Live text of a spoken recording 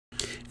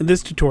in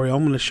this tutorial,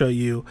 I'm going to show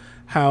you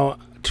how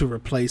to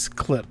replace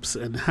clips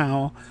and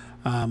how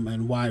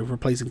and why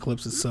replacing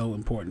clips is so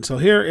important. So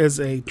here is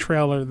a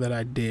trailer that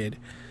I did,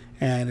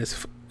 and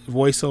it's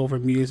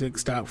voiceover, music,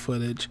 stock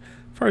footage.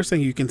 First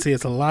thing you can see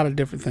is a lot of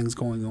different things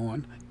going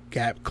on.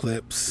 Gap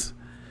clips,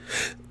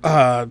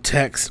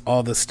 text,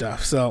 all this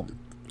stuff. So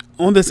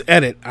on this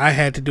edit, I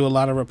had to do a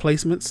lot of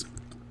replacements.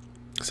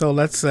 So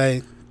let's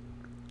say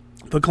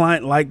the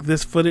client liked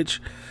this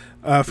footage,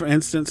 for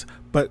instance,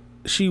 but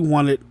she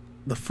wanted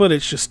the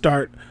footage to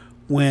start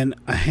when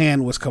a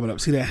hand was coming up.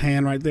 See that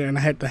hand right there? And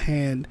I had the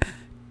hand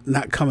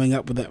not coming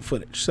up with that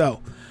footage.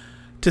 So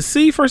to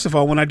see, first of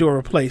all, when I do a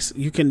replace,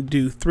 you can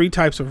do 3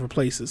 types of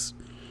replaces.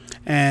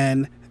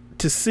 And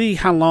to see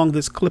how long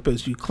this clip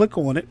is, you click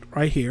on it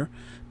right here,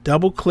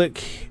 double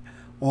click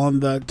on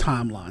the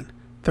timeline,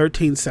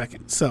 13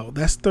 seconds. So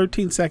that's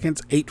 13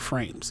 seconds, 8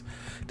 frames.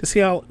 To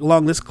see how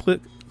long this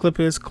clip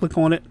is, click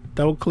on it,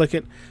 double click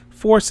it,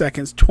 4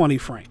 seconds, 20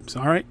 frames.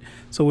 All right.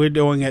 So we're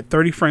doing at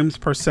 30 frames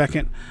per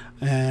second,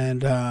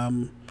 and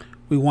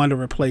we want to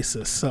replace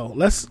this. So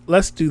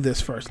let's do this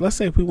first. Let's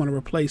say if we want to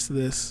replace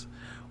this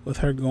with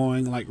her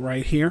going like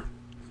right here.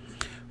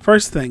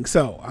 First thing,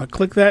 so I'll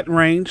click that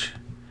range,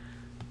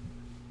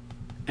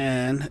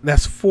 and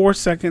that's 4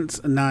 seconds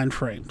and 9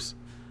 frames.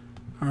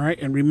 All right,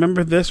 and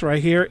remember this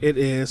right here, it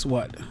is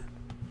what?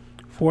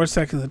 4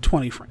 seconds and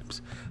 20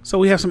 frames. So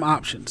we have some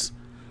options.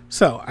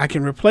 So I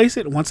can replace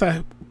it. Once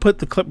I put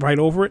the clip right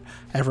over it,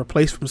 I have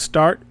replace from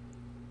start,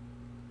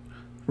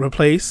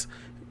 replace,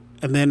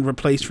 and then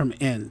replace from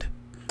end.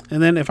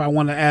 And then if I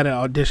want to add an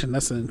audition,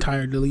 that's an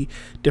entirely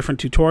different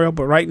tutorial.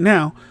 But right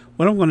now,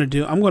 what I'm going to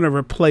do, I'm going to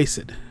replace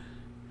it.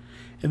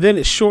 And then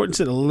it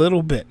shortens it a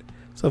little bit.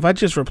 So if I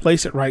just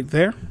replace it right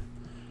there,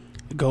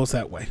 it goes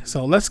that way.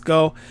 So let's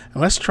go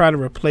and let's try to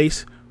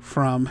replace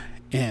from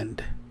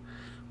end.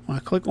 When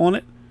I click on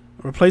it,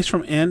 replace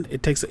from end,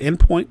 it takes the end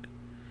point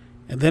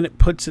and then it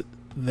puts it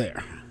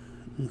there.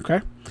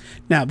 Okay.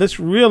 Now this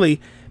really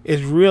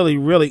is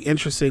really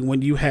interesting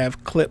when you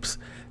have clips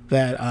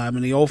that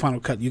in the old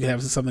Final Cut you can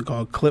have something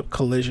called clip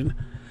collision,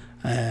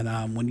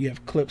 and when you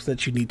have clips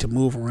that you need to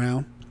move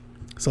around.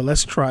 So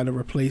let's try to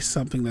replace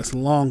something that's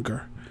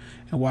longer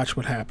and watch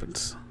what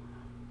happens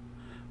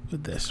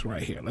with this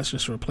right here. Let's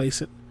just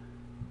replace it,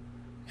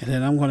 and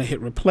then I'm going to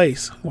hit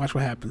replace. Watch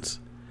what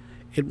happens.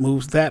 It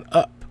moves that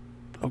up.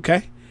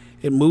 Okay,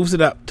 it moves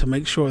it up to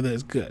make sure that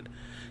it's good.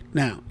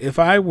 Now if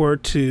I were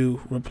to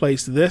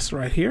replace this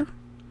right here,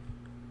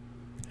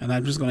 and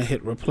I'm just going to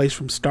hit replace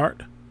from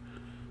start,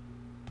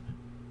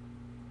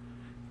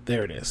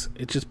 there it is.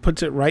 It just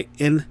puts it right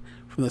in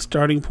from the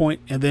starting point,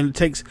 and then it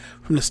takes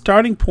from the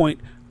starting point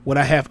what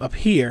I have up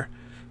here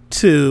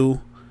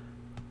to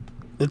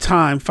the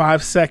time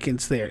 5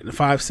 seconds there, the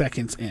 5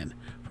 seconds in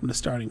from the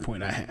starting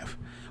point I have.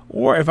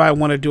 Or if I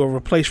want to do a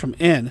replace from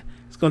end,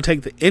 it's going to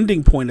take the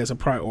ending point as a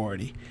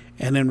priority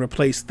and then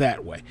replace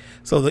that way.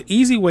 So the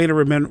easy way to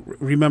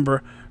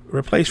remember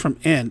replace from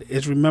end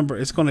is, remember,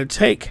 it's going to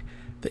take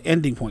the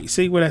ending point.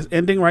 See where that's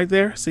ending right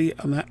there? See,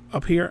 I'm not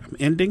up here, I'm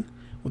ending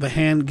with a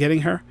hand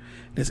getting her.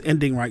 It's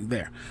ending right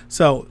there.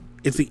 So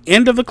it's the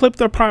end of the clip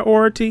the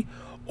priority,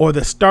 or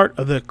the start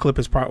of the clip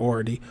is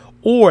priority,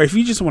 or if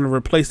you just want to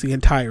replace the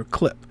entire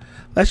clip.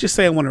 Let's just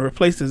say I want to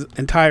replace this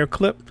entire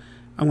clip.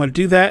 I'm going to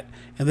do that,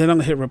 and then I'm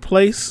going to hit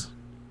replace,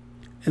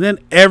 and then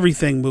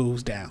everything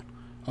moves down.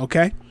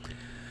 Okay?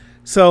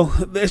 So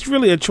it's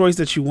really a choice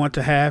that you want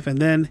to have, and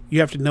then you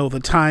have to know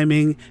the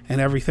timing and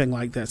everything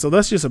like that. So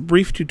that's just a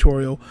brief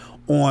tutorial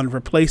on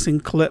replacing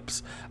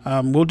clips.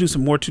 We'll do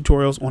some more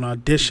tutorials on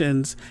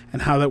auditions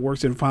and how that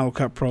works in Final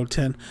Cut Pro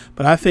 10.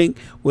 But I think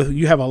with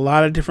you have a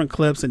lot of different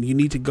clips and you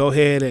need to go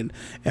ahead and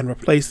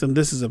replace them,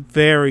 this is a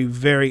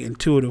very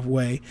intuitive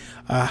way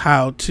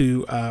how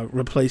to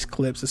replace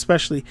clips,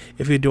 especially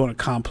if you're doing a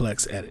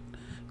complex edit.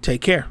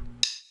 Take care.